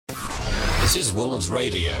This is Wolves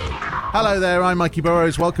Radio. Hello there, I'm Mikey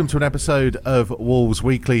Burrows. Welcome to an episode of Wolves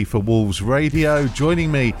Weekly for Wolves Radio.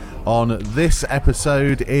 Joining me on this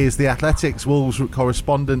episode is the Athletics Wolves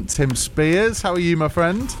correspondent Tim Spears. How are you, my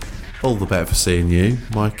friend? All the better for seeing you,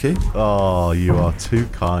 Mikey. Oh, you are too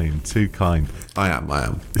kind, too kind. I am.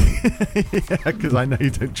 Yeah, because I know you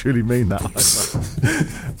don't truly mean that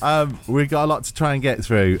either. We've got a lot to try and get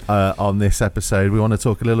through on this episode. We want to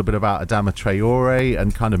talk a little bit about Adama Traore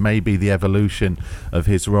and kind of maybe the evolution of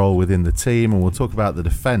his role within the team, and we'll talk about the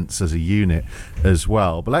defence as a unit as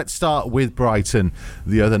well. But let's start with Brighton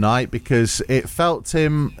the other night, because it felt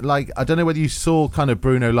him like, I don't know whether you saw kind of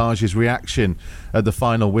Bruno Lage's reaction at the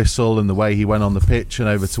final whistle and the way he went on the pitch and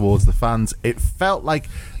over towards the fans. It felt like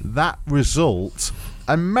that result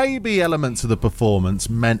and maybe elements of the performance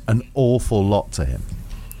meant an awful lot to him.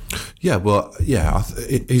 Yeah, well, yeah,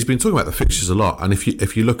 he's been talking about the fixtures a lot, and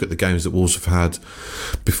if you look at the games that Wolves have had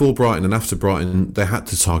before Brighton and after Brighton, they had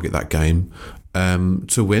to target that game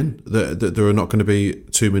to win. There are not going to be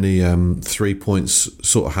too many 3 points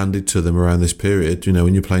sort of handed to them around this period. You know,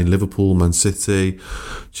 when you're playing Liverpool, Man City,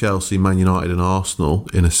 Chelsea, Man United and Arsenal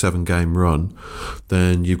in a 7-game run,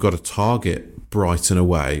 then you've got to target Brighton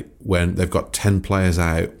away when they've got 10 players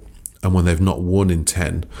out and when they've not won in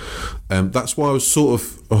 10. That's why I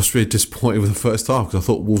was really disappointed with the first half, because I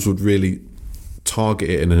thought Wolves would really target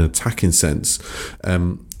it in an attacking sense.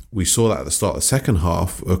 We saw that at the start of the second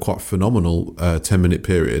half, a quite phenomenal 10-minute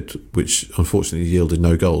period, which unfortunately yielded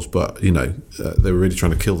no goals. But, you know, they were really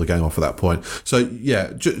trying to kill the game off at that point. So,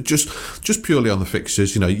 yeah, just purely on the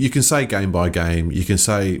fixtures, you know, you can say game by game. You can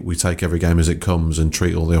say we take every game as it comes and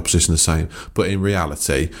treat all the opposition the same. But in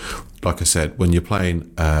reality, like I said, when you're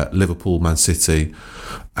playing Liverpool, Man City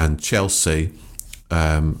and Chelsea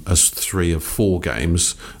as 3 of 4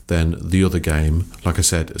 games, then the other game, like I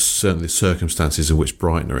said, certainly the circumstances in which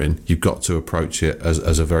Brighton are in, you've got to approach it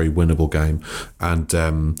as a very winnable game, and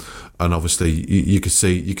obviously you could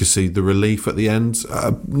see the relief at the end.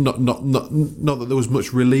 Not that there was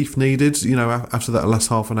much relief needed, you know, after that last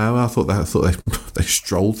half an hour. I thought they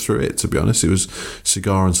strolled through it. To be honest, it was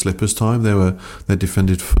cigar and slippers time. They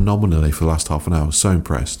defended phenomenally for the last half an hour. I was so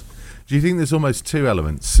impressed. Do you think there's almost 2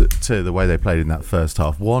 elements to the way they played in that first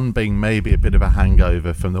half? One being maybe a bit of a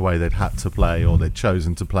hangover from the way they'd had to play or they'd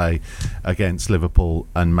chosen to play against Liverpool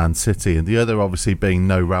and Man City, and the other obviously being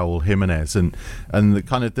no Raul Jimenez and the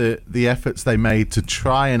kind of the efforts they made to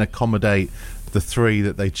try and accommodate the 3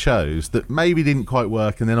 that they chose that maybe didn't quite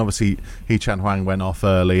work, and then obviously Hee-Chan Hwang went off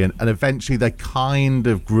early and eventually they kind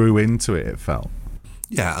of grew into it felt.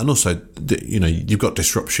 Yeah, and also, you know, you've got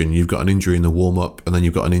disruption. You've got an injury in the warm-up, and then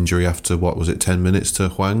you've got an injury after, 10 minutes to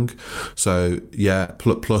Hwang. So, yeah,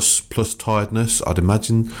 plus tiredness. I'd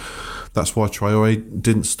imagine that's why Traore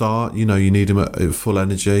didn't start. You know, you need him at full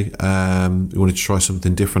energy. You wanted to try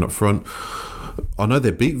something different up front. I know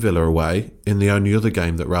they beat Villa away in the only other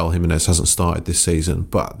game that Raul Jimenez hasn't started this season,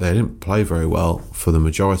 but they didn't play very well for the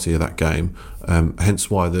majority of that game. Hence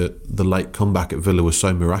why the late comeback at Villa was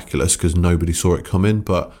so miraculous, because nobody saw it coming.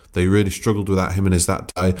 But they really struggled without Jimenez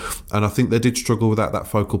that day, and I think they did struggle without that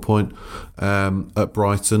focal point at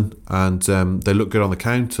Brighton. And they looked good on the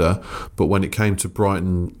counter, but when it came to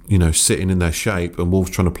Brighton, you know, sitting in their shape and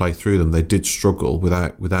Wolves trying to play through them, they did struggle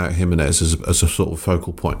without Jimenez as a sort of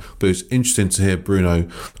focal point. But it's interesting to hear Bruno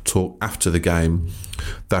talk after the game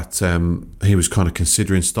that he was kind of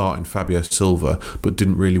considering starting Fabio Silva, but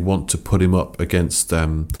didn't really want to put him up against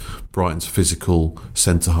Brighton's physical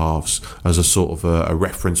centre halves as a sort of a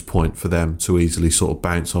reference point for them to easily sort of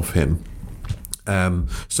bounce off him.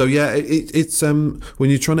 So yeah, it's when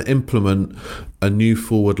you're trying to implement a new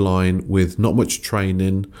forward line with not much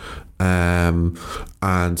training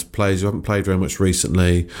and players who haven't played very much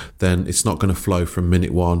recently, then it's not going to flow from minute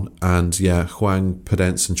one. And yeah, Hwang,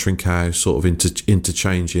 Podence and Trincao sort of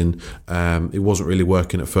interchanging. It wasn't really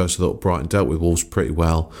working at first. I thought Brighton dealt with Wolves pretty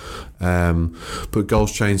well. But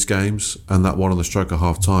goals change games, and that one on the stroke of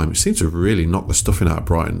half time, it seemed to really knock the stuffing out of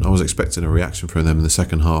Brighton. I was expecting a reaction from them in the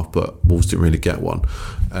second half, but Wolves didn't really get one.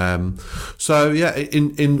 So yeah,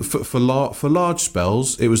 for large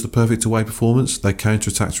spells, it was the perfect away performance. They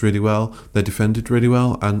counter-attacked really well, they defended really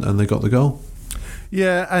well, and they got the goal.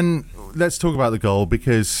 Yeah, and let's talk about the goal,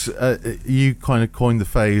 because you kind of coined the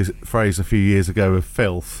phrase a few years ago of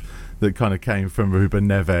filth that kind of came from Ruben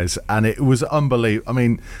Neves, and it was unbelievable. I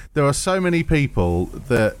mean, there are so many people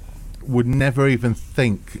that would never even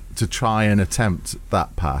think to try and attempt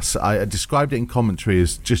that pass. I described it in commentary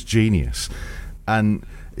as just genius, and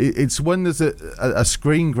it's when there's a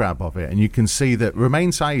screen grab of it, and you can see that Romain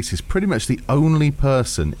Saiss is pretty much the only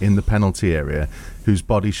person in the penalty area whose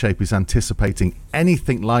body shape is anticipating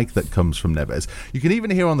anything like that comes from Neves. You can even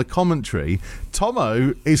hear on the commentary,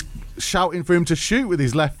 Tomo is shouting for him to shoot with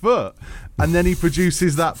his left foot, and then he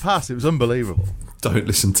produces that pass. It was unbelievable. Don't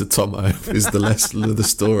listen to Tomo is the lesson of the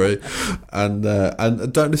story, and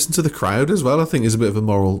don't listen to the crowd as well. I think is a bit of a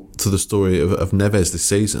moral to the story of Neves this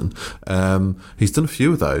season. He's done a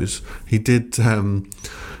few of those. He did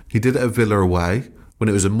it at Villa away when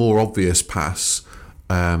it was a more obvious pass,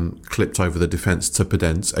 clipped over the defence to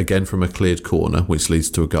Podence, again from a cleared corner, which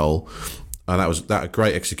leads to a goal. And that was a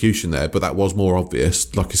great execution there, but that was more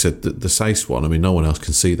obvious. Like I said, the Saiss one, I mean, no one else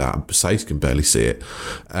can see that. Saiss can barely see it.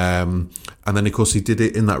 And then, of course, he did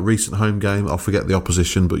it in that recent home game. I'll forget the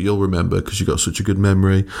opposition, but you'll remember because you've got such a good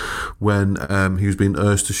memory when he was being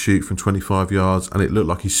urged to shoot from 25 yards and it looked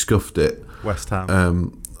like he scuffed it. West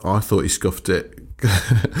Ham. I thought he scuffed it.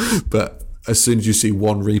 But as soon as you see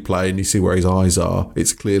one replay and you see where his eyes are,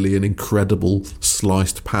 it's clearly an incredible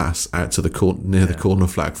sliced pass out to the the corner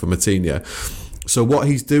flag for Matinho. So what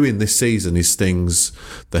he's doing this season is things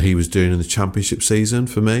that he was doing in the Championship season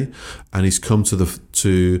for me, and he's come to the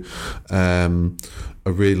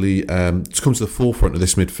forefront of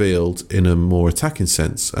this midfield in a more attacking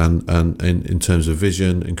sense, and in terms of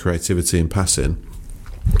vision and creativity and passing.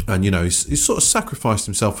 And he's sort of sacrificed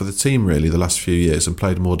himself for the team really the last few years and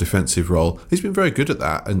played a more defensive role. He's been very good at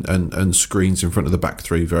that and screens in front of the back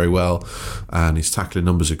three very well, and his tackling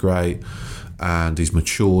numbers are great, and he's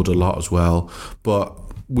matured a lot as well. But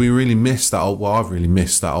we really miss that old. Well, I've really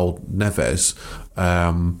missed that old Neves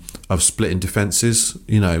of splitting defences.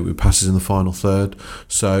 With passes in the final third.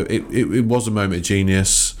 So it was a moment of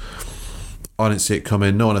genius. I didn't see it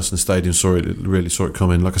coming. No one else in the stadium really saw it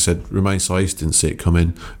coming. Like I said, Romain Saiss didn't see it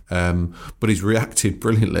coming. But he's reacted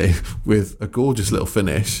brilliantly with a gorgeous little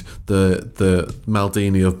finish. The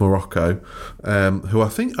Maldini of Morocco, who I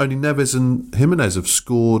think only Neves and Jimenez have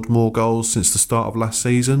scored more goals since the start of last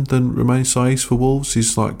season than Romain Saiss for Wolves.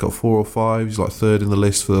 He's got 4 or 5. He's third in the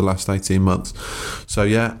list for the last 18 months. So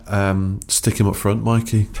stick him up front,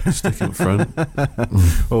 Mikey. Stick him up front.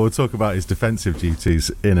 Well, we'll talk about his defensive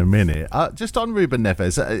duties in a minute. Just on Ruben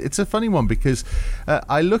Neves, it's a funny one because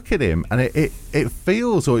I look at him and it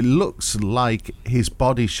feels or it looks like his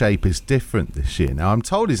body shape is different this year. Now, I'm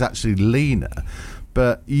told he's actually leaner,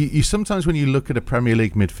 but you sometimes when you look at a Premier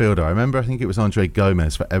League midfielder, I think it was Andre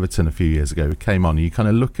Gomez for Everton a few years ago who came on, and you kind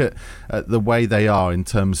of look at the way they are in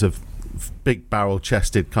terms of big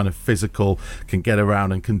barrel-chested, kind of physical, can get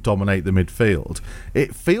around and can dominate the midfield.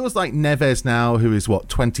 It feels like Neves now, who is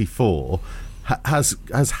 24, has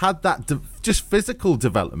had that just physical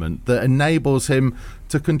development that enables him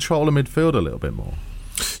to control a midfield a little bit more.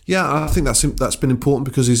 Yeah, I think that's been important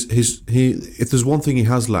because if there's one thing he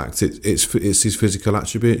has lacked, it's his physical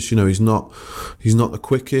attributes. He's not the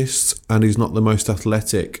quickest and he's not the most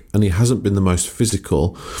athletic and he hasn't been the most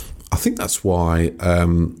physical. I think that's why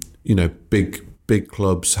big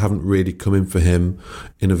clubs haven't really come in for him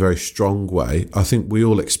in a very strong way. I think we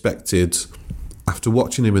all expected, after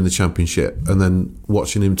watching him in the Championship and then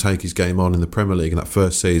watching him take his game on in the Premier League in that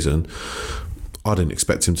first season, I didn't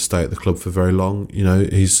expect him to stay at the club for very long.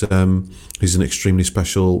 He's an extremely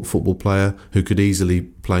special football player who could easily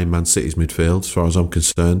play in Man City's midfield, as far as I'm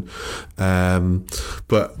concerned.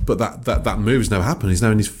 But that move's never happened. He's now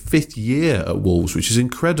in his 5th year at Wolves, which is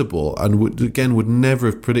incredible, and would never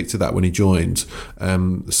have predicted that when he joined.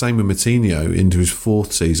 The same with Matinho into his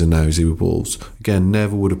 4th season now as he with Wolves. Again,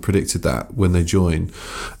 never would have predicted that when they joined.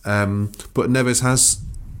 But Neves has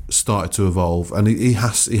started to evolve, and he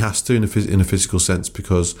has to in a physical sense,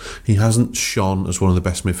 because he hasn't shone as one of the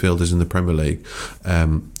best midfielders in the Premier League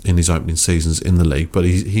in his opening seasons in the league, but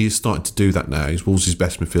he is starting to do that now. He's Wolves'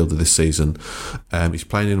 best midfielder this season. He's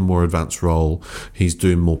playing in a more advanced role. He's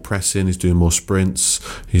doing more pressing, he's doing more sprints,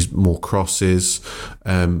 he's more crosses,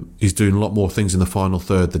 he's doing a lot more things in the final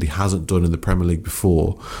third that he hasn't done in the Premier League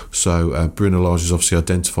before. So Bruno Lage has obviously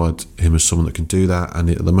identified him as someone that can do that, and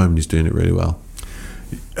at the moment he's doing it really well.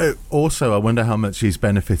 Also, I wonder how much he's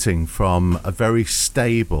benefiting from a very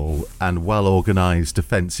stable and well-organised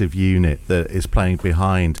defensive unit that is playing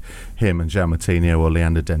behind him and João Moutinho or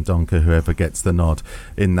Leander Dendoncker, whoever gets the nod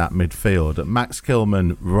in that midfield. Max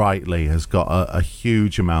Kilman rightly has got a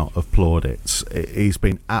huge amount of plaudits. He's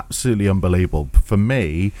been absolutely unbelievable. For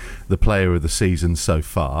me, the player of the season so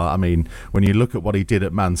far. I mean, when you look at what he did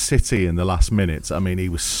at Man City in the last minutes, I mean, he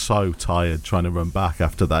was so tired trying to run back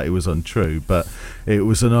after that. It was untrue, but it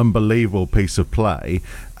was was an unbelievable piece of play.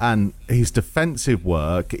 And his defensive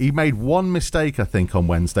work, he made one mistake, I think, on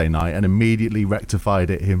Wednesday night and immediately rectified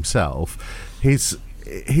it himself. His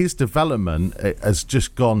development has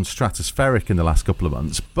just gone stratospheric in the last couple of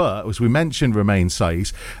months. But as we mentioned, Romain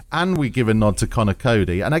Saiss, and we give a nod to Conor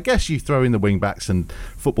Cody. And I guess you throw in the wing backs, and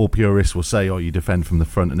football purists will say, "Oh, you defend from the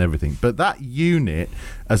front and everything." But that unit,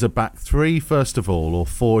 as a back three, first of all, or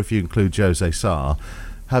four if you include Jose Sarr,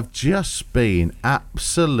 have just been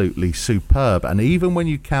absolutely superb. And even when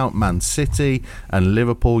you count Man City and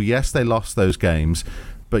Liverpool, yes, they lost those games,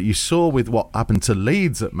 but you saw with what happened to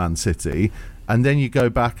Leeds at Man City. And then you go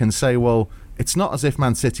back and say, well, it's not as if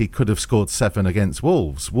Man City could have scored 7 against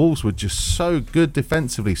Wolves. Wolves were just so good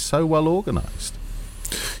defensively, so well organised.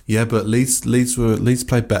 Yeah, but Leeds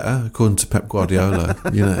played better according to Pep Guardiola.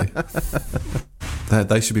 You know,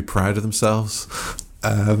 they should be proud of themselves.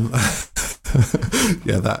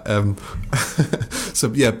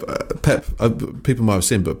 Pep. People might have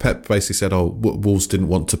seen, but Pep basically said, "Oh, Wolves didn't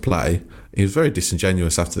want to play." He was very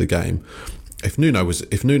disingenuous after the game. If Nuno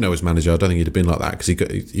was manager, I don't think he'd have been like that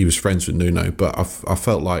because he was friends with Nuno. But I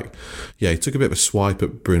felt like, he took a bit of a swipe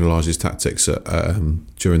at Bruno Lage's tactics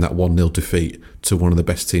during that 1-0 defeat to one of the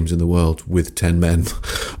best teams in the world with 10 men.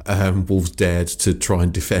 Wolves dared to try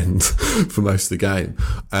and defend for most of the game,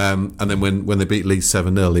 and then when they beat Leeds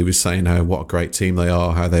 7-0, he was saying what a great team they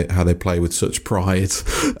are, how they play with such pride.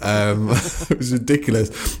 It was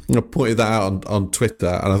ridiculous. I pointed that out on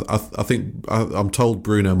Twitter, and I think I'm told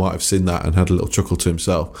Bruno might have seen that and had a little chuckle to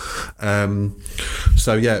himself.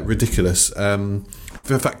 Ridiculous.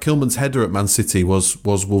 In fact, Kilman's header at Man City was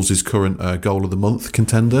Wolves' current goal of the month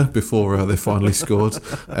contender before they finally scored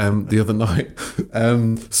the other night.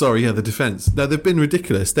 The defence. No, they've been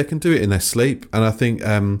ridiculous. They can do it in their sleep, and I think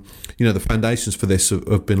the foundations for this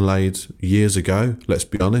have been laid years ago. Let's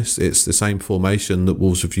be honest. It's the same formation that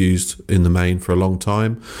Wolves have used in the main for a long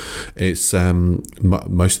time. It's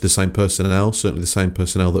most of the same personnel, certainly the same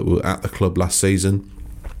personnel that were at the club last season.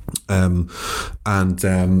 And I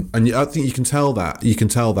think you can tell that,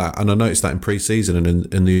 and I noticed that in pre-season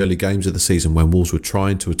and in the early games of the season when Wolves were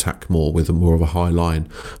trying to attack more with more of a high line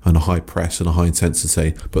and a high press and a high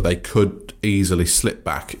intensity, but they could easily slip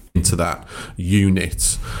back into that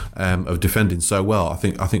unit of defending so well. I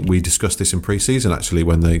think we discussed this in pre-season actually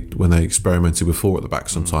when they experimented with 4 at the back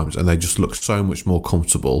sometimes, and they just look so much more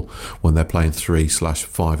comfortable when they're playing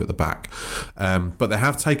 3/5 at the back. But they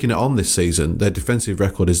have taken it on this season. Their defensive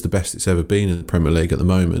record is the best it's ever been in the Premier League at the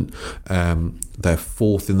moment. They're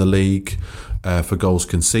 4th in the league for goals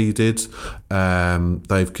conceded.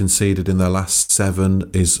 They've conceded in their last 7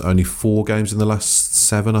 is only 4 games in the last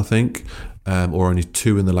 7, I think, or only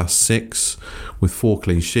 2 in the last 6, with 4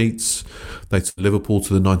 clean sheets. They took Liverpool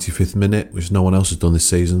to the 95th minute, which no one else has done this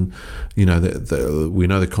season. We know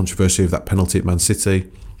the controversy of that penalty at Man City.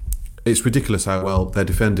 It's ridiculous how well they're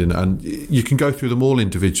defending, and you can go through them all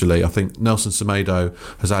individually. I think Nelson Semedo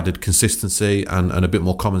has added consistency and a bit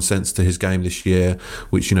more common sense to his game this year,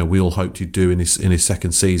 which we all hoped he'd do in his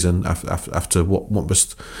second season after what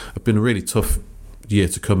must have been a really tough year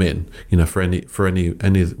to come in, for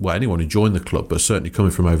anyone who joined the club, but certainly coming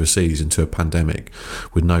from overseas into a pandemic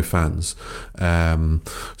with no fans.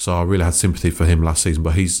 So I really had sympathy for him last season,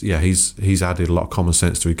 but he's added a lot of common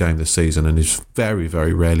sense to his game this season, and he's very,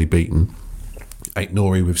 very rarely beaten.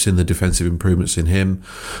 Aït-Nouri, we've seen the defensive improvements in him.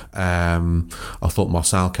 I thought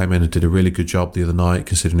Marçal came in and did a really good job the other night,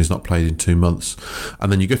 considering he's not played in 2 months. And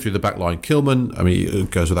then you go through the back line. Kilman,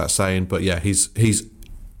 it goes without saying, but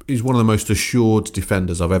he's one of the most assured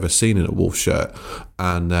defenders I've ever seen in a Wolves shirt,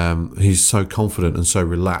 and he's so confident and so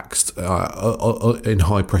relaxed in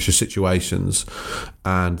high pressure situations,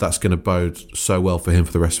 and that's going to bode so well for him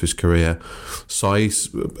for the rest of his career. Saiss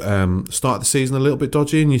started the season a little bit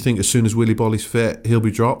dodgy, and you think as soon as Willy Bolly's fit he'll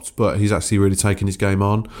be dropped, but he's actually really taken his game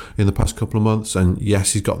on in the past couple of months, and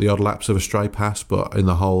yes, he's got the odd lapse of a stray pass, but in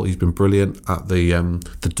the whole he's been brilliant at the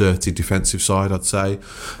dirty defensive side, I'd say.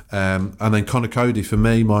 And then Conor Cody, for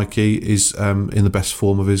me, Mikey, is in the best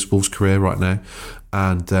form of his Wolves career right now.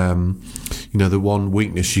 And the one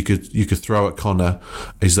weakness you could throw at Conor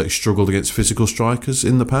is that he struggled against physical strikers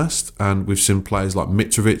in the past, and we've seen players like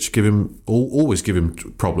Mitrovic always give him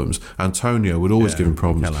problems. Antonio would always give him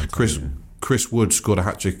problems. Chris Wood scored a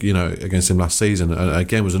hat-trick, against him last season, and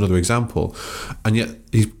again was another example. And yet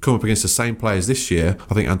he's come up against the same players this year.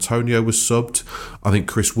 I think Antonio was subbed. I think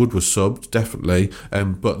Chris Wood was subbed, definitely.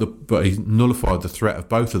 But he nullified the threat of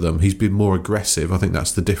both of them. He's been more aggressive. I think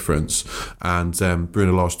that's the difference. And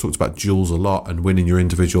Bruno Lage talked about duels a lot and winning your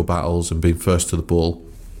individual battles and being first to the ball.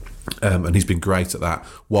 And he's been great at that,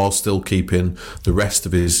 while still keeping the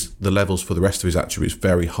levels for the rest of his attributes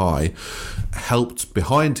very high. Helped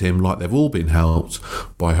behind him, like they've all been helped,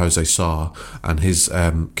 by Jose Sarr and his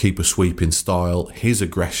keeper sweeping style, his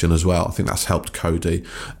aggression as well. I think that's helped Cody.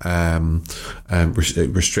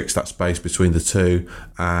 It restricts that space between the two,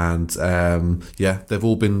 and they've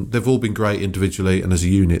all been great individually, and as a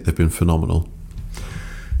unit, they've been phenomenal.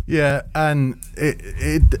 Yeah, and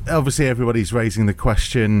it obviously everybody's raising the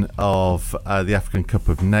question of the African Cup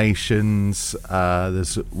of Nations.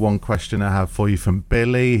 There's one question I have for you from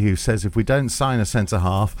Billy, who says, if we don't sign a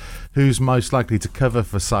centre-half, who's most likely to cover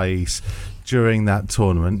for Saiss during that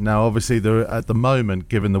tournament? Now, obviously, at the moment,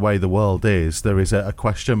 given the way the world is, there is a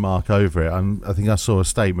question mark over it. I think I saw a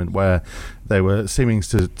statement where they were seeming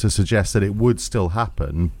to suggest that it would still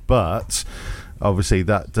happen, but obviously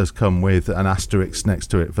that does come with an asterisk next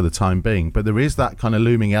to it for the time being. But there is that kind of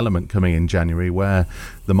looming element coming in January where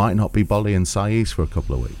there might not be Boly and Saiss for a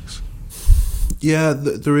couple of weeks. Yeah,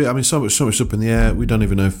 there is. I mean, so much up in the air. We don't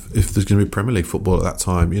even know if there's going to be Premier League football at that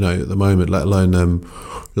time. At the moment, let alone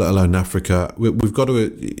Africa. We've got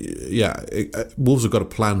to. Wolves have got a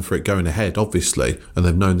plan for it going ahead, obviously, and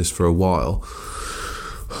they've known this for a while.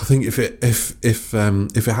 I think if it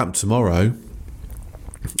happened tomorrow,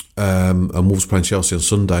 and Wolves playing Chelsea on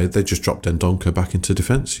Sunday, they just dropped Dendoncker back into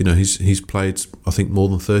defence. He's played, I think, more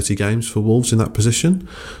than 30 games for Wolves in that position,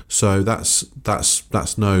 so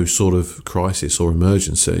that's no sort of crisis or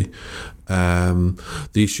emergency. The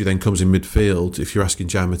issue then comes in midfield. If you're asking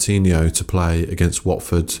Jan Moutinho to play against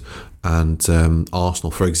Watford and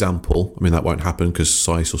Arsenal, for example, I mean, that won't happen because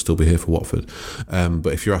Saiss will still be here for Watford.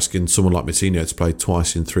 But if you're asking someone like Moutinho to play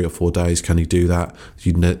twice in 3 or 4 days, can he do that?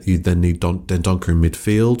 You'd then need Dendoncker in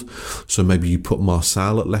midfield. So maybe you put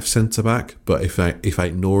Marçal at left centre-back. But if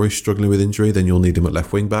Aït-Nouri is struggling with injury, then you'll need him at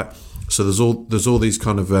left wing-back. So there's all these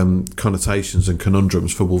kind of connotations and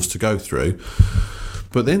conundrums for Wolves to go through.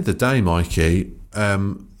 But at the end of the day, Mikey,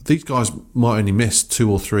 these guys might only miss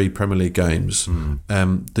 2 or 3 Premier League games.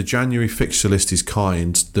 The January fixture list is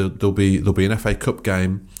kind. There'll be an FA Cup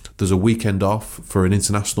game. There's a weekend off for an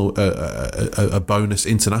international, a bonus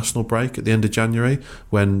international break at the end of January,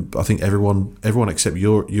 when I think everyone except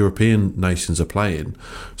European nations are playing.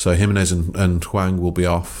 So Jimenez and Hwang will be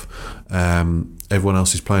off. Everyone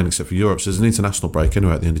else is playing except for Europe. So there's an international break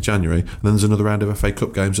anyway at the end of January. And then there's another round of FA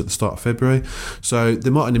Cup games at the start of February. So they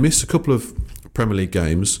might only miss a couple of Premier League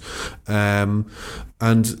games. And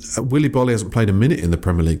Willy Boly hasn't played a minute in the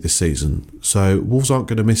Premier League this season. So Wolves aren't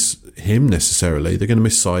going to miss him necessarily. They're going to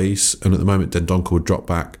miss Saiss. And at the moment, Dendoncker would drop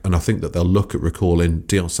back. And I think that they'll look at recalling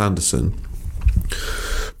Dion Sanderson.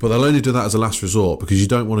 But they'll only do that as a last resort, because you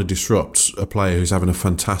don't want to disrupt a player who's having a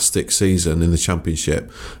fantastic season in the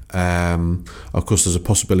Championship. Of course, there's a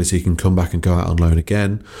possibility he can come back and go out on loan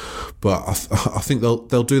again. But I think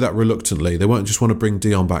they'll do that reluctantly. They won't just want to bring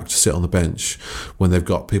Dion back to sit on the bench when they've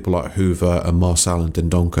got people like Hoover and Marçal and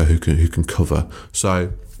Dendoncker who can cover.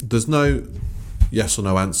 So there's no yes or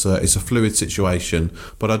no answer. It's a fluid situation,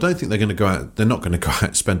 but I don't think they're going to go out. They're not going to go out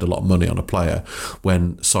and spend a lot of money on a player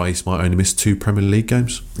when Saiss might only miss 2 Premier League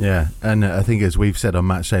games. Yeah, and I think, as we've said on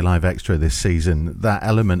Matchday Live Extra this season, that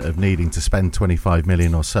element of needing to spend 25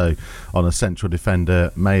 million or so on a central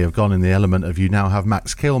defender may have gone in the element of, you now have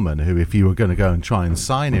Max Kilman, who, if you were going to go and try and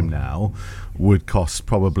sign him now, would cost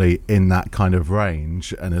probably in that kind of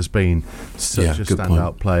range, and has been such a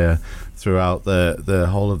standout player throughout the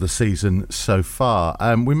whole of the season so far.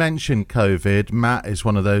 We mentioned COVID. Matt is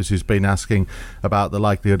one of those who's been asking about the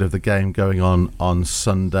likelihood of the game going on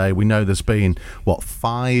Sunday. We know there's been,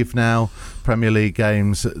 5 now Premier League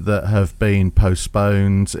games that have been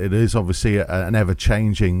postponed. It is obviously an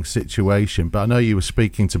ever-changing situation, but I know you were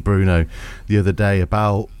speaking to Bruno the other day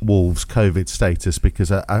about Wolves' COVID status,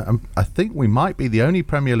 because I think we might be the only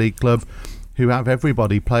Premier League club who have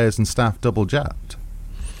everybody, players and staff, double jabbed.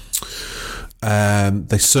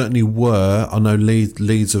 They certainly were. I know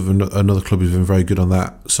Leeds of another club who's been very good on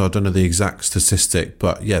that, so I don't know the exact statistic,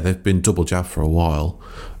 but yeah, they've been double jabbed for a while,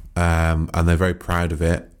 and they're very proud of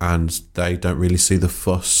it, and they don't really see the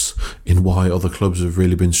fuss in why other clubs have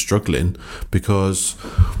really been struggling, because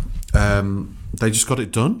they just got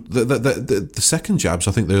it done. The second jabs,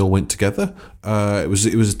 I think they all went together. It was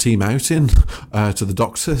a team outing to the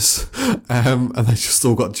doctors, and they just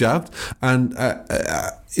all got jabbed. And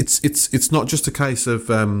it's not just a case of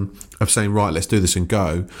saying, right, let's do this and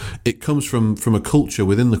go. It comes from a culture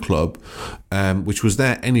within the club, which was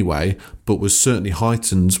there anyway, but was certainly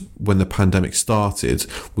heightened when the pandemic started,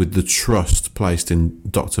 with the trust placed in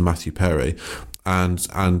Dr. Matthew Perry. and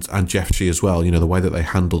Jeff Shee as well. You know, the way that they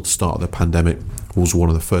handled the start of the pandemic. Wolves were one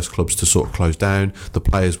of the first clubs to sort of close down. The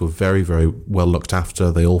players were very, very well looked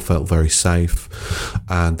after. They all felt very safe,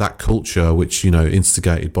 and that culture, which, you know,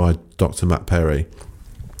 instigated by Dr. Matt Perry,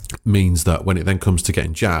 means that when it then comes to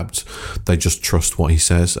getting jabbed, they just trust what he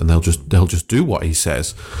says, and they'll just do what he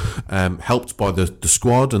says. Helped by the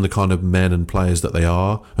squad and the kind of men and players that they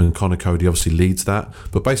are, and Conor Cody obviously leads that.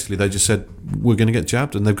 But basically, they just said, we're going to get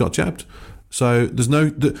jabbed, and they've got jabbed. So there's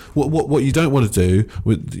what you don't want to do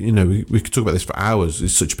with, you know, we could talk about this for hours.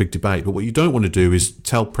 It's such a big debate, but what you don't want to do is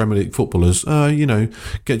tell Premier League footballers, you know,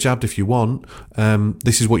 get jabbed if you want.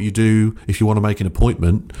 This is what you do if you want to make an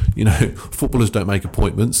appointment. You know, footballers don't make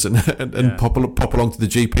appointments and pop along to the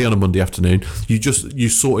GP on a Monday afternoon. You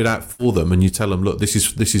sort it out for them, and you tell them, look, this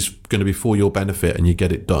is going to be for your benefit, and you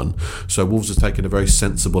get it done. So Wolves has taken a very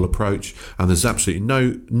sensible approach, and there's absolutely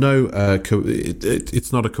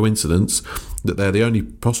it's not a coincidence that they're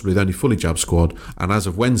possibly the only fully jabbed squad, and as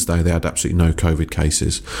of Wednesday they had absolutely no COVID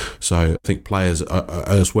cases. So I think players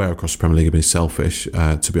elsewhere across the Premier League have been selfish,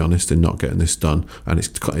 to be honest, in not getting this done, and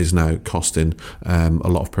it's now costing a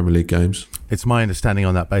lot of Premier League games. It's my understanding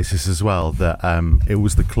on that basis as well that it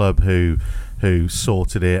was the club who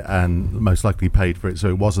sorted it and most likely paid for it. So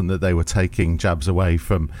it wasn't that they were taking jabs away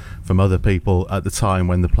from other people at the time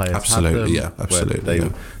when the players absolutely, had them. Yeah,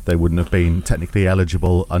 absolutely. They wouldn't have been technically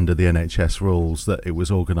eligible under the NHS rules, that it was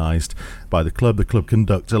organised by the club. The club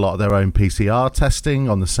conduct a lot of their own PCR testing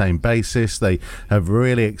on the same basis. They have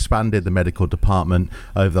really expanded the medical department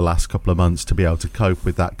over the last couple of months to be able to cope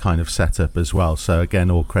with that kind of setup as well. So again,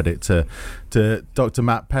 all credit to Dr.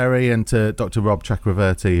 Matt Perry and to Dr. Rob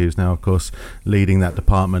Chakraverty, who's now, of course, leading that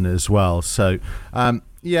department as well. So,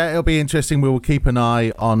 yeah, it'll be interesting. We will keep an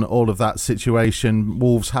eye on all of that situation.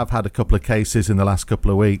 Wolves have had a couple of cases in the last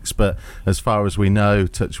couple of weeks, but as far as we know,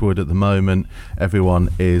 touch wood at the moment, everyone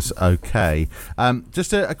is okay.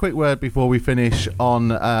 Just a quick word before we finish on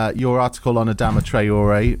your article on Adama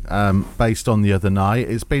Traore, based on the other night.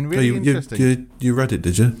 It's been really interesting. You read it,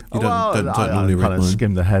 did you? I normally read kind of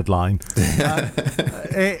skimmed the headline.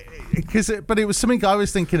 But it was something I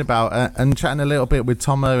was thinking about and chatting a little bit with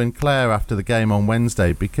Tomo and Claire after the game on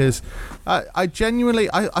Wednesday, because I genuinely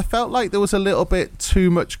felt like there was a little bit too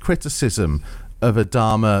much criticism of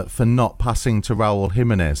Adama for not passing to Raul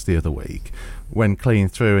Jimenez the other week when clean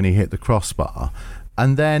through and he hit the crossbar.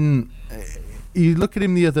 And then you look at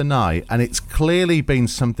him the other night and it's clearly been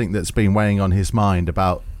something that's been weighing on his mind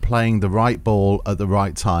about playing the right ball at the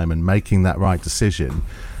right time and making that right decision.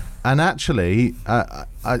 And actually,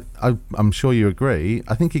 I'm sure you agree,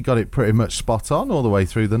 I think he got it pretty much spot on all the way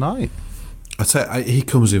through the night. I tell you, he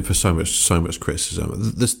comes in for so much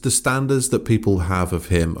criticism. The standards that people have of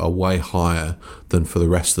him are way higher than for the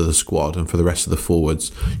rest of the squad and for the rest of the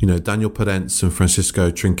forwards. You know, Daniel Pedence and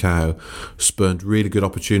Francisco Trincao spurned really good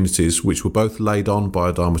opportunities, which were both laid on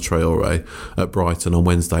by Adama Traore at Brighton on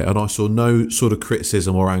Wednesday, and I saw no sort of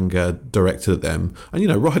criticism or anger directed at them. And, you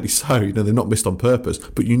know, rightly so, you know, they're not missed on purpose.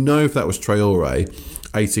 But you know, if that was Traore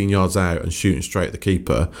 18 yards out and shooting straight at the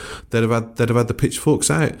keeper, they'd have had the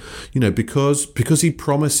pitchforks out, you know, because he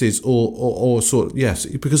promises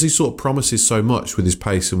because he sort of promises so much with his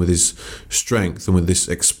pace and with his strength and with this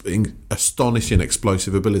astonishing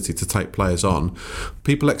explosive ability to take players on.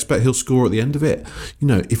 People expect he'll score at the end of it. You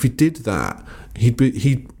know, if he did that, he'd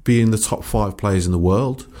be in the top 5 players in the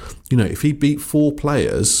world. You know, if he beat 4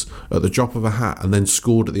 players at the drop of a hat and then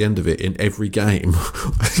scored at the end of it in every game,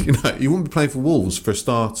 you know, he wouldn't be playing for Wolves for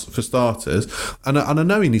starters. And I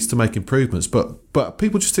know he needs to make improvements, but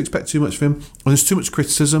people just expect too much of him, and there's too much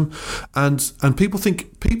criticism, and people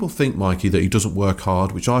think, Mikey, that he doesn't work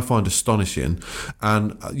hard, which I find astonishing.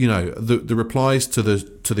 And you know, the replies to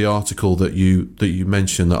the article that you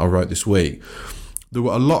mentioned that I wrote this week, there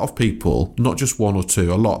were a lot of people, not just one or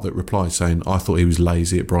two, a lot that replied saying, I thought he was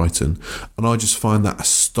lazy at Brighton. And I just find that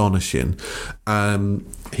astonishing.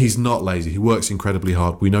 He's not lazy. He works incredibly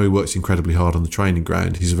hard. We know he works incredibly hard on the training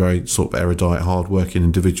ground. He's a very sort of erudite, hard-working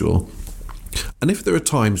individual. And if there are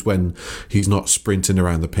times when he's not sprinting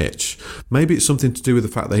around the pitch, maybe it's something to do with the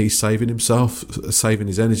fact that he's saving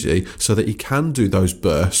his energy so that he can do those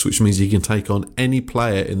bursts, which means he can take on any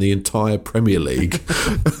player in the entire Premier League.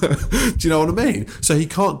 Do you know what I mean? So he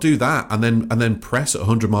can't do that and then press at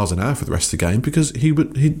 100 miles an hour for the rest of the game, because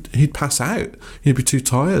he'd pass out. He'd be too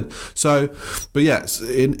tired. So, but yes,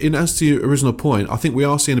 in as to your original point, I think we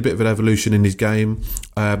are seeing a bit of an evolution in his game.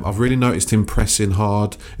 I've really noticed him pressing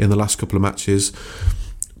hard in the last couple of matches.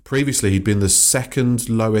 Previously, he'd been the second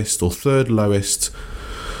lowest or third lowest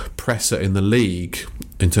presser in the league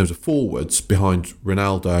in terms of forwards, behind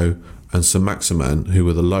Ronaldo and Saint-Maximin, who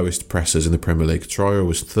were the lowest pressers in the Premier League. Traore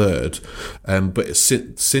was third. But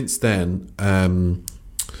since then,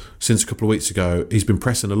 since a couple of weeks ago, he's been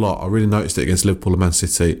pressing a lot. I really noticed it against Liverpool and Man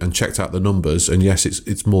City and checked out the numbers. And yes,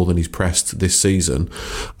 it's more than he's pressed this season.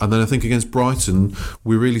 And then I think against Brighton,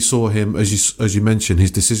 we really saw him, as you mentioned,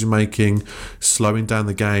 his decision making, slowing down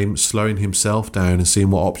the game, slowing himself down, and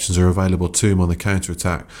seeing what options are available to him on the counter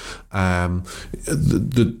attack.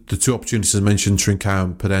 The two opportunities I mentioned, Trincao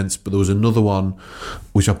and Podence, but there was another one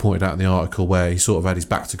which I pointed out in the article where he sort of had his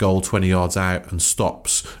back to goal 20 yards out and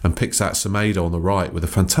stops and picks out Semedo on the right with a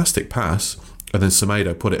fantastic pass, and then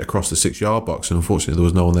Semedo put it across the 6-yard box, and unfortunately there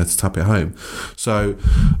was no one there to tap it home. So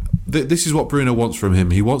this is what Bruno wants from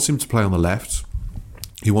him. He wants him to play on the left.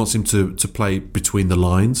 He wants him to play between the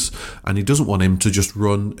lines, and he doesn't want him to just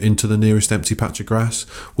run into the nearest empty patch of grass,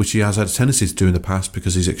 which he has had a tendency to do in the past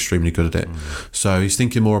because he's extremely good at it. So he's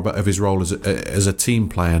thinking more of his role as a team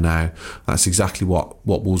player now. That's exactly what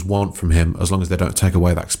Wolves want from him, as long as they don't take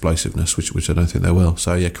away that explosiveness, which I don't think they will.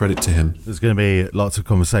 So yeah, credit to him. There's going to be lots of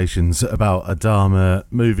conversations about Adama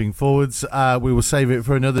moving forwards. We will save it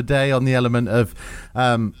for another day on the element of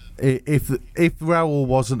if Raul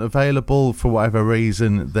wasn't available for whatever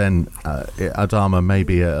reason, then Adama may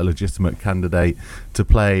be a legitimate candidate to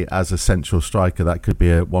play as a central striker. That could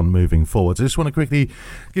be one moving forward. I just want to quickly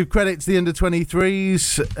give credit to the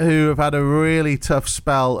under-23s who have had a really tough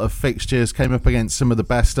spell of fixtures, came up against some of the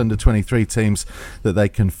best under-23 teams that they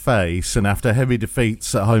can face, and after heavy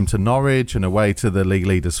defeats at home to Norwich and away to the league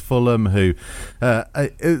leaders Fulham, who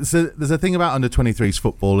there's a thing about under-23s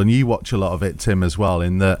football, and you watch a lot of it, Tim, as well,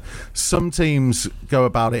 in that some teams go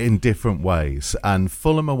about it in different ways, and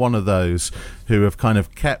Fulham are one of those who have kind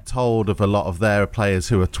of kept hold of a lot of their players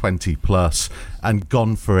who are 20 plus and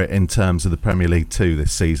gone for it in terms of the Premier League 2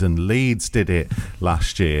 this season. Leeds did it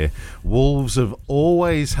last year. Wolves have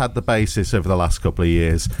always had the basis over the last couple of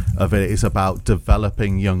years of it is about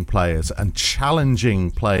developing young players and challenging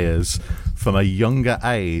players from a younger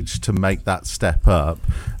age to make that step up.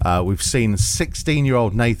 We've seen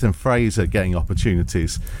 16-year-old Nathan Fraser getting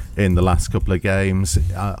opportunities in the last couple of games.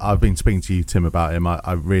 I've been speaking to you, Tim, about him.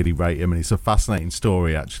 I really rate him, and it's a fascinating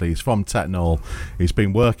story, actually. He's from Tetnall. He's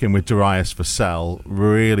been working with Darius Vassell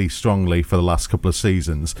really strongly for the last couple of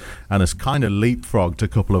seasons and has kind of leapfrogged a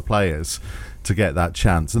couple of players to get that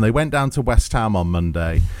chance. And they went down to West Ham on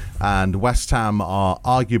Monday, and West Ham are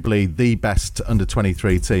arguably the best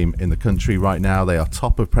under-23 team in the country right now. They are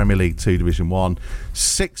top of Premier League 2 Division 1.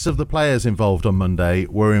 6 of the players involved on Monday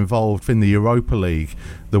were involved in the Europa League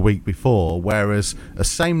the week before, whereas a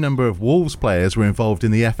same number of Wolves players were involved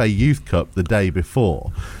in the FA Youth Cup the day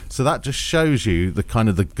before. So that just shows you the kind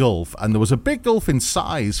of the gulf, and there was a big gulf in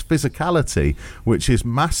size, physicality, which is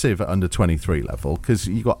massive at under 23 level, because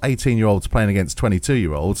you've got 18-year-olds playing against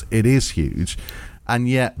 22-year-olds. It is huge. And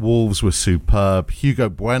yet Wolves were superb. Hugo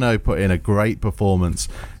Bueno put in a great performance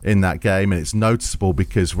in that game, and it's noticeable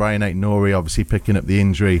because Ryan Aït-Nouri obviously picking up the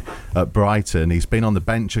injury at Brighton. He's been on the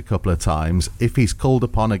bench a couple of times. If he's called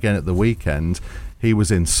upon again at the weekend, he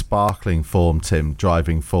was in sparkling form, Tim,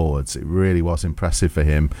 driving forwards. It really was impressive for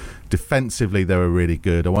him. Defensively, they were really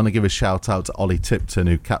good. I want to give a shout out to Ollie Tipton,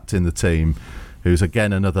 who captained the team, who's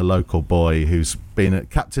again another local boy who's been a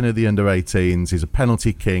captain of the under-18s. He's a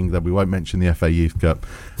penalty king, that we won't mention the FA Youth Cup.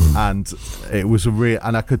 And it was a real,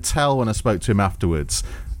 and I could tell when I spoke to him afterwards,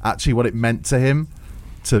 actually what it meant to him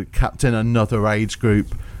to captain another age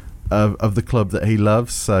group of the club that he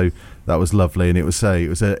loves. So that was lovely, and it was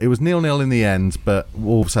 0-0 in the end, but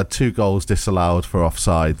Wolves had 2 goals disallowed for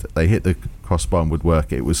offside. They hit the crossbar and would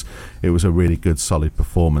work. It was a really good, solid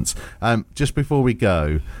performance. Just before we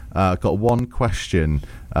go, I've got one question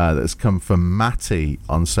that's come from Matty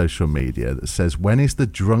on social media that says, when is the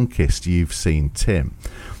drunkest you've seen Tim?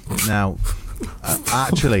 Now,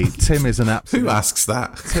 actually, Tim is an absolute... Who asks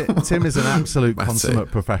that? Tim is an absolute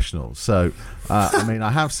consummate professional. So, I mean,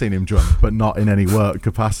 I have seen him drunk, but not in any work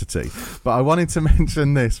capacity. But I wanted to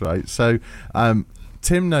mention this, right? So,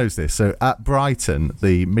 Tim knows this. So, at Brighton,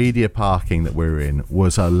 the media parking that we're in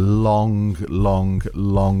was a long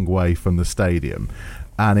way from the stadium.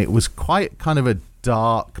 And it was quite kind of a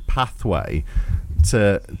dark pathway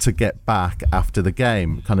to get back after the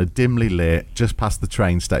game, kind of dimly lit, just past the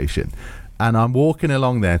train station. And I'm walking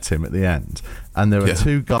along there, Tim, at the end, and there are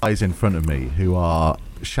 2 guys in front of me who are,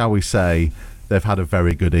 shall we say, they've had a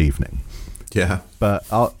very good evening. Yeah. But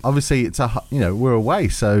obviously, we're away,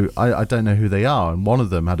 so I don't know who they are. And one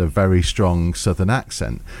of them had a very strong southern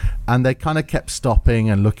accent, and they kind of kept stopping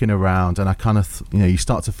and looking around. And I kind of, you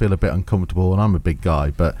start to feel a bit uncomfortable. And I'm a big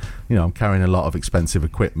guy, but I'm carrying a lot of expensive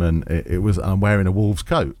equipment. I'm wearing a Wolves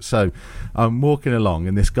coat, so I'm walking along,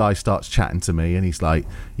 and this guy starts chatting to me, and he's like,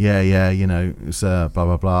 "Yeah, it's blah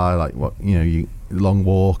blah blah, like what, you." Long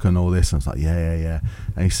walk and all this, and I was like, yeah,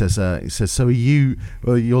 and he says, so are you?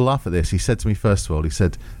 Well, you'll laugh at this. He said to me, first of all, he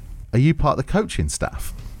said, "Are you part of the coaching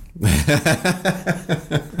staff?"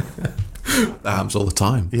 That happens all the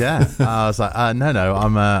time. Yeah, I was like, no,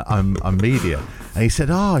 I'm media. And he said,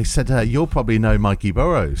 you'll probably know Mikey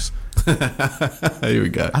Burrows. Here we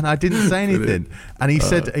go. And I didn't say anything. And he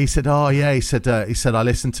said, oh yeah, he said, I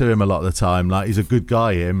listen to him a lot of the time. Like, he's a good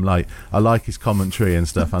guy. Him, like, I like his commentary and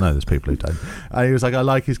stuff. I know there's people who don't. And he was like, I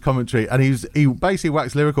like his commentary. And he basically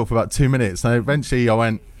waxed lyrical for about 2 minutes. And eventually I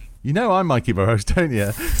went, I'm Mikey Burrows, don't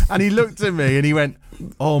you? And he looked at me and he went,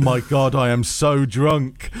 oh my God, I am so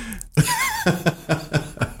drunk.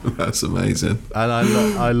 That's amazing. And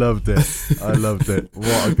I loved it. I loved it.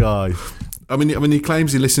 What a guy. I mean, he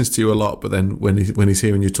claims he listens to you a lot, but then when he's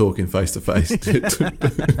hearing you talking face to face, it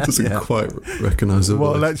doesn't quite recognise the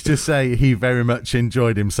Well, voice. let's just say he very much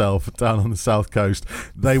enjoyed himself down on the south coast.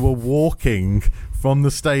 They were walking from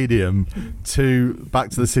the stadium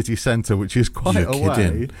back to the city centre, which is quite a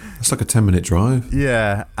way. It's like a 10-minute drive.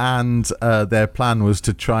 Yeah, and their plan was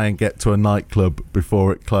to try and get to a nightclub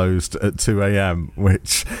before it closed at 2 a.m,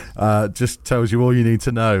 which just tells you all you need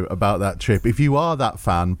to know about that trip. If you are that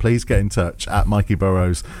fan, please get in touch at Mikey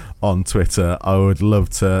Burrows on Twitter. I would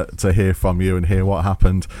love to hear from you and hear what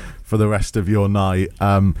happened for the rest of your night.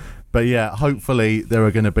 But yeah, hopefully there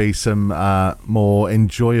are going to be some more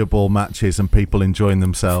enjoyable matches and people enjoying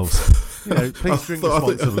themselves. Please drink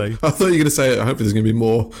responsibly. I thought you were going to say, hopefully there's going to be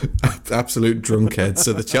more absolute drunkheads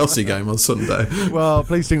at the Chelsea game on Sunday. Well,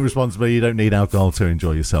 please drink responsibly. You don't need alcohol to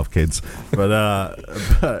enjoy yourself, kids. But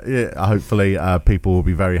yeah, hopefully people will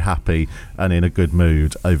be very happy and in a good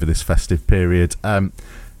mood over this festive period.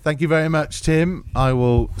 Thank you very much, Tim. I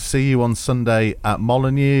will see you on Sunday at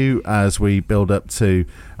Molineux as we build up to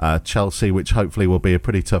Chelsea, which hopefully will be a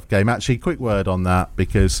pretty tough game. Actually, quick word on that,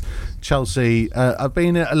 because Chelsea have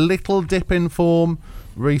been a little dip in form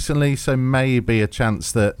recently, so maybe a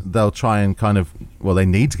chance that they'll try and they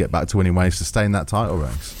need to get back to winning ways to stay in that title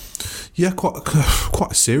race. Yeah,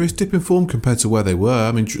 quite a serious dip in form compared to where they were.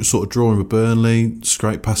 I mean, sort of drawing with Burnley,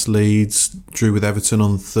 scraped past Leeds, drew with Everton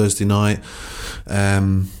on Thursday night.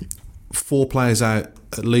 4 players out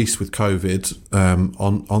at least with COVID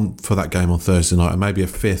on for that game on Thursday night, and maybe a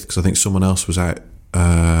 5th because I think someone else was out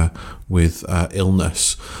with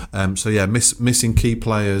illness. So yeah, missing key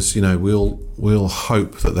players. We'll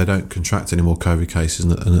hope that they don't contract any more COVID cases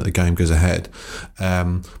and that the game goes ahead.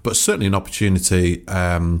 But certainly an opportunity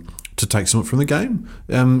to take something from the game.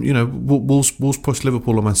 Wolves push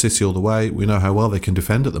Liverpool and Man City all the way. We know how well they can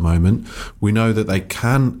defend at the moment. We know that they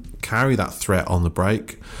can carry that threat on the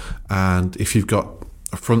break. And if you've got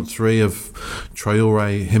a front three of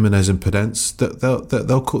Traore, Jimenez and Podence,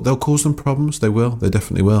 they'll cause them problems. They will. They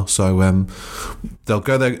definitely will. So they'll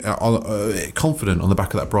go there confident on the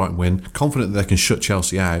back of that Brighton win, confident that they can shut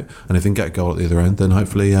Chelsea out, and if they can get a goal at the other end, then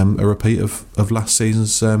hopefully a repeat of last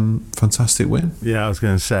season's fantastic win. Yeah, I was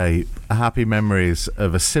going to say, happy memories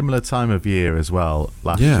of a similar time of year as well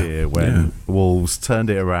last year when Wolves turned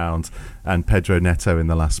it around and Pedro Neto in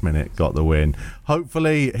the last minute got the win.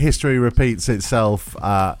 Hopefully history repeats itself.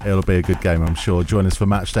 It'll be a good game, I'm sure. Join us for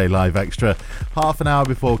Matchday Live Extra half an hour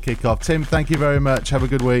before kickoff. Tim, thank you very much. Have a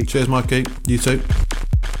good week. Cheers, Mikey. You too.